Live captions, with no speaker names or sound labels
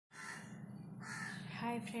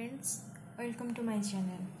Hi friends, welcome to my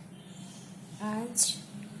channel. आज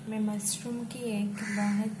मैं mushroom की एक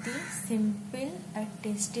बहुत ही सिंपल और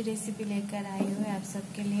टेस्टी रेसिपी लेकर आई हूँ आप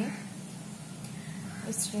सबके लिए।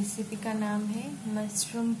 उस रेसिपी का नाम है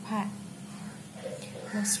मशरूम फ्राई।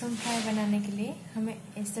 मशरूम फ्राई बनाने के लिए हमें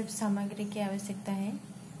ये सब सामग्री की आवश्यकता है।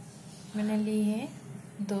 मैंने ली है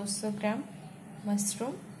 200 ग्राम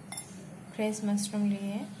मशरूम, फ्रेश मशरूम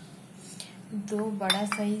लिए है। 2 बड़ा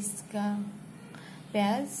साइज का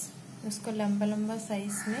प्याज, उसको लंबा लंबा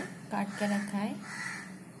साइज में काट के रखा है।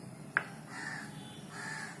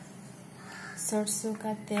 सरसों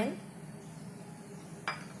का तेल,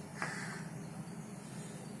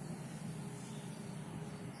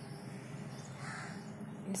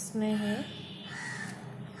 इसमें है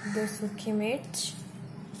 2 सूखी मिर्च,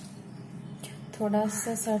 थोड़ा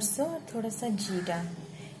सा सरसों और थोड़ा सा जीरा।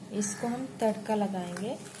 इसको हम तड़का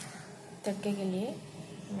लगाएंगे। तड़के के लिए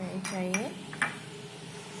हमें चाहिए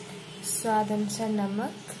स्वाद अनुसार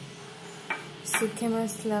नमक। सूखे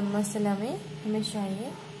मसाला में हमें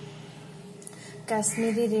चाहिए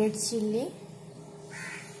कश्मीरी रेड चिल्ली,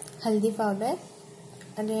 हल्दी पाउडर,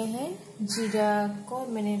 और ये है जीरा को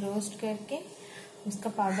मैंने रोस्ट करके उसका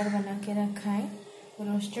पाउडर बना के रखा है,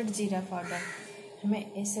 रोस्टेड जीरा पाउडर। हमें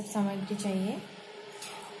ये सब सामग्री चाहिए।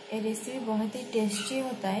 ये रेसिपी बहुत ही टेस्टी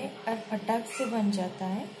होता है और फटाक से बन जाता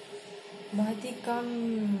है। बहुत ही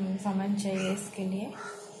कम सामान चाहिए इसके लिए।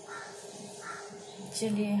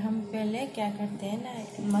 चलिए हम पहले क्या करते हैं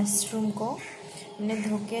ना, मशरूम को मैंने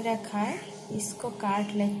धो के रखा है, इसको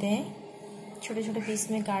काट लेते हैं। छोटे छोटे पीस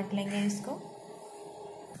में काट लेंगे इसको।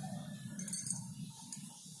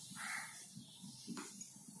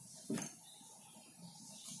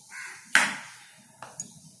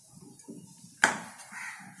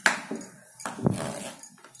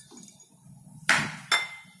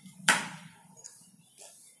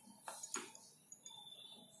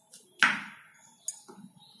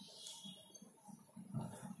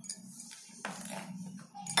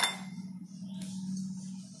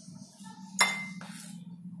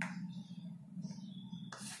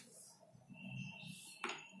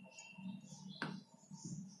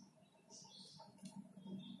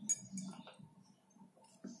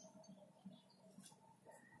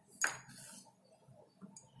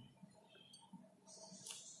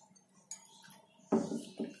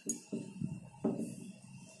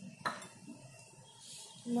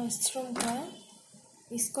 मशरूम का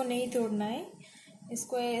इसको नहीं तोड़ना है,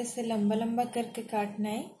 इसको ऐसे लंबा लंबा करके काटना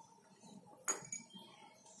है।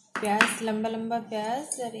 प्याज, लंबा लंबा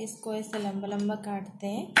प्याज, और इसको ऐसे लंबा लंबा काटते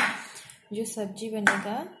हैं। जो सब्जी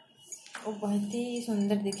बनेगा वो बहुत ही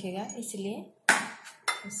सुंदर दिखेगा, इसलिए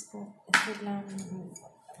इसको ऐसे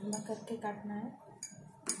लंबा करके काटना है।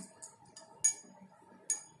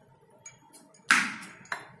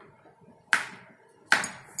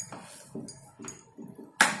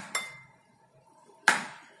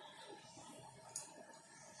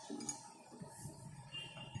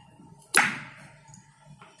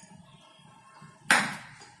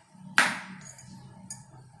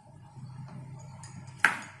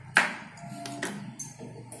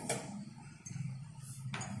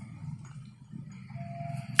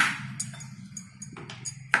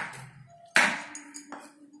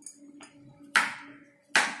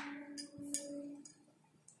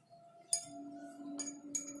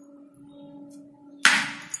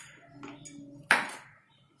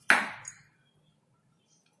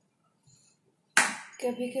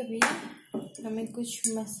 कभी कभी हमें कुछ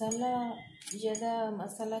ज़्यादा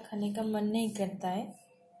मसाला खाने का मन नहीं करता है।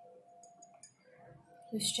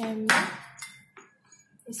 उस टाइम में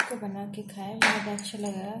इसको बना के खाएं, बहुत अच्छा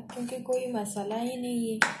लगा, क्योंकि कोई मसाला ही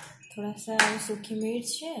नहीं है। थोड़ा सा सूखी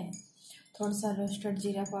मिर्च है, थोड़ा सा रोस्टेड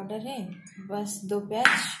जीरा पाउडर है, बस 2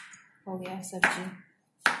 प्याज, हो गया सब्जी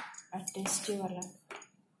और टेस्टी वाला।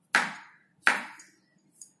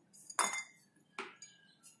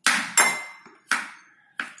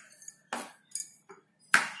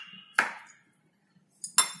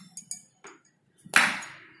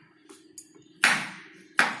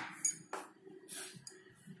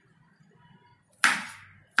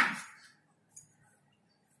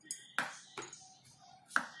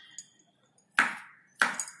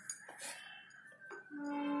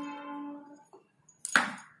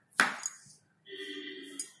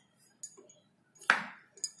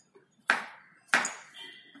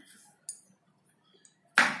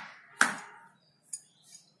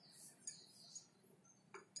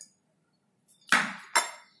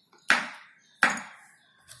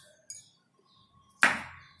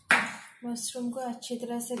 मशरूम को अच्छी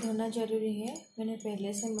तरह से धोना ज़रूरी है। मैंने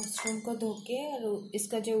पहले से मशरूम को धो के और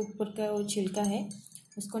इसका जो ऊपर का वो छिलका है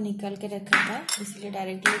उसको निकाल के रखा था, इसलिए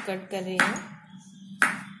डायरेक्टली कट कर रही हूँ।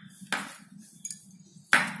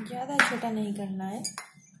 ज़्यादा छोटा नहीं करना है,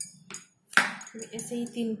 ऐसे ही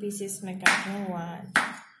 3 पीसेस में काट रहा हूँ। वहाँ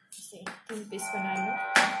ऐसे 3 पीस बना लो।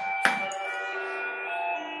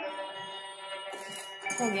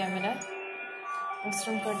 हो गया मेरा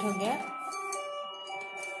मशरूम कट हो गया।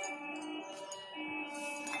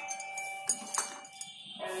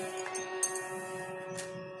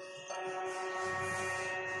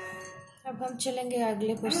 अब हम चलेंगे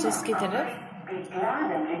अगले प्रोसेस की तरफ।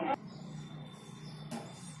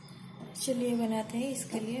 चलिए बनाते हैं।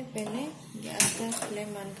 इसके लिए पहले गैस का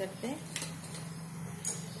फ्लेम ऑन करते हैं,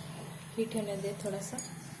 हीट होने दे थोड़ा सा।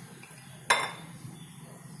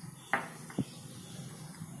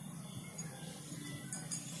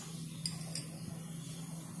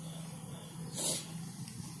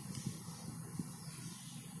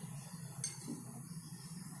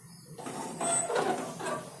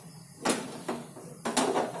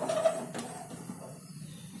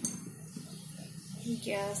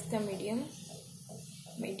 गैस का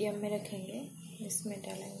मीडियम में रखेंगे। इसमें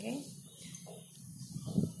डालेंगे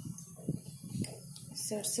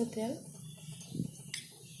सरसों तेल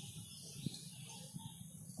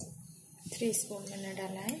 3 स्पून मैंने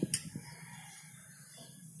डाला है।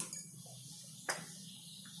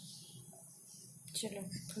 चलो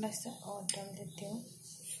थोड़ा सा और डाल देती हूँ,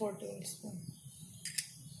 4 टेबल स्पून।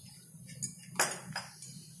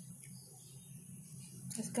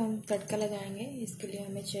 इसका हम तड़का लगाएंगे। इसके लिए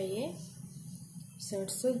हमें चाहिए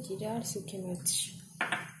सरसों, जीरा और सूखी मिर्च।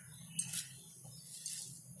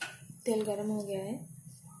 तेल गरम हो गया है।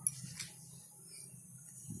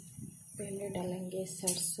 पहले डालेंगे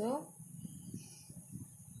सरसों,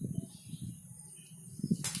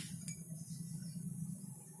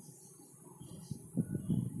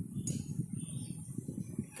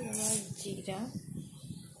 जीरा,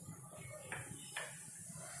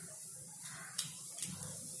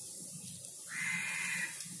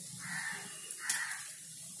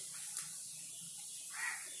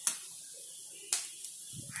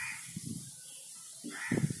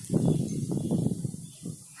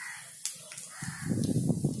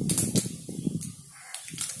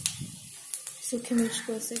 सूखी मिर्च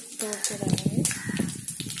को ऐसे तोड़ के डालेंगे।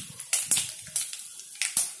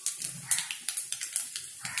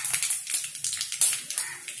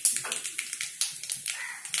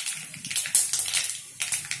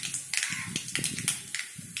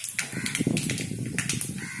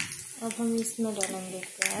 अब हम इसमें डालेंगे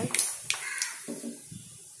प्याज,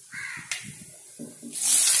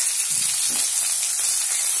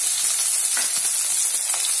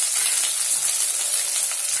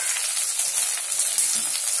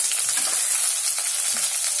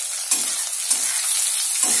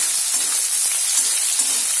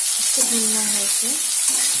 इसको भूनना है इसे।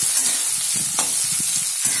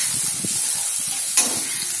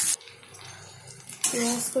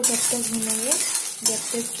 प्याज को तब तक भूनेंगे जब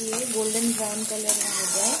तक कि ये गोल्डन ब्राउन कलर ना हो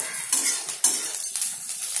जाए।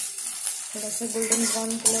 थोड़ा सा गोल्डन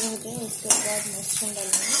ब्राउन कलर हो जाए, उसके बाद मशरूम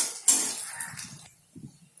डालेंगे।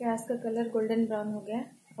 प्याज का कलर गोल्डन ब्राउन हो गया।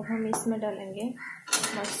 अब हम इसमें डालेंगे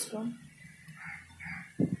मशरूम।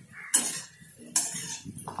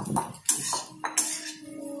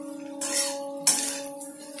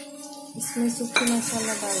 इसमें सूखी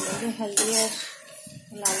मसाला डाल देंगे, हल्दी और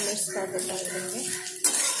लाल मिर्च पाउडर डाल देंगे।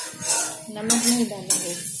 नमक नहीं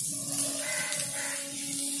डालेंगे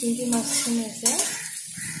क्योंकि मशरूम में से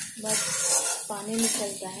बस पानी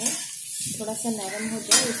निकलता है। थोड़ा सा नरम हो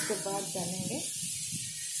जाए उसके बाद डालेंगे।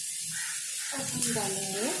 अब हम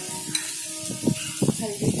डालेंगे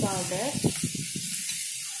हल्दी पाउडर,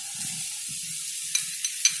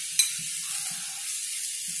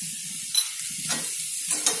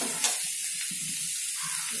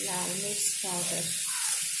 लाल मिर्च पाउडर।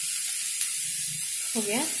 हो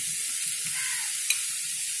गया।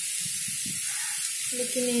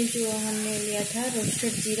 लेकिन ये जो हमने लिया था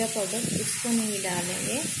रोस्टेड जीरा पाउडर, इसको नहीं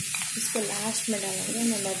डालेंगे, इसको लास्ट में डालेंगे।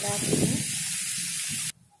 मैं बताती हूँ।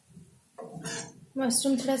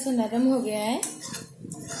 मशरूम थोड़ा सा नरम हो गया है,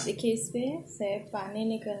 देखिए इस पे से पानी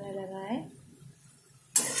निकलने लगा है।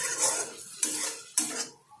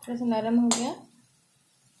 थोड़ा सा नरम हो गया।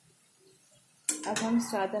 अब हम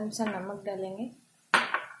स्वाद अनुसार नमक डालेंगे।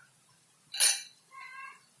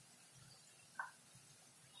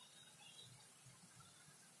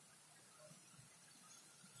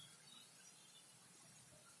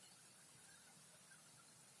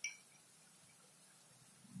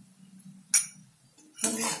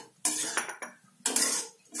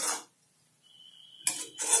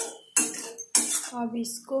 अब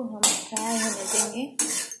इसको हम फ्राई होने देंगे।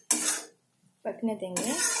 पकने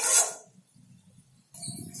देंगे।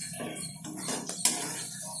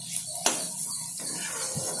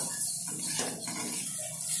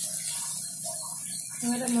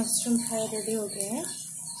 हमारा मशरूम फ्राई रेडी हो गया है।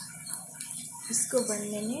 इसको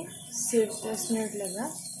बनने में सिर्फ 10 मिनट लगा,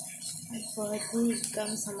 बहुत ही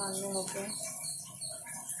कम सामान में हो गया।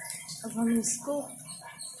 अब हम इसको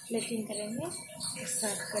प्लेटिंग करेंगे और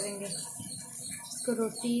सर्व करेंगे। इसको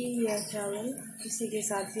रोटी या चावल किसी के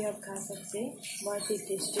साथ भी आप खा सकते हैं, बहुत ही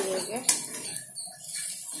टेस्टी रहेगा।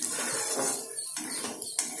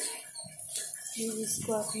 प्लीज़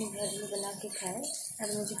इसको अपने घर में बना के खाएं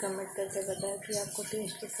और मुझे कमेंट करके बताएं कि आपको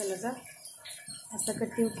टेस्ट कैसा लगा। आशा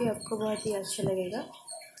करती हूँ कि आपको बहुत ही अच्छा लगेगा।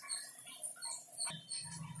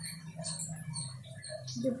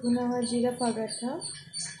 जो भुना हुआ जीरा पाउडर था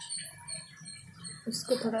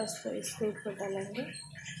उसको थोड़ा सा इसके ऊपर डालेंगे,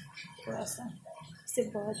 थोड़ा सा, इससे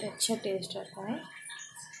बहुत अच्छा टेस्ट आता है।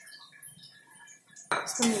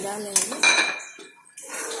 इसको मिला लेंगे।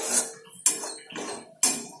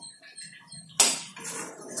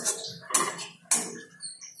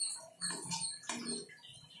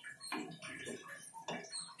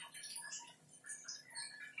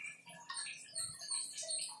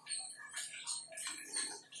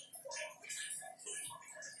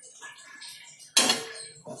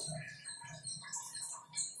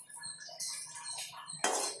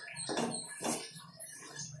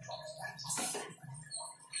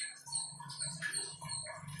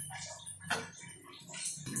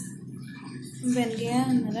 बन गया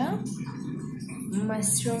हमारा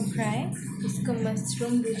मशरूम फ्राई। इसको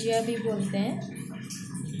मशरूम भुजिया भी बोलते हैं।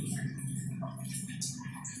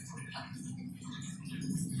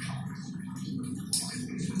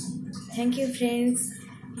 Thank you friends,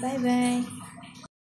 bye bye.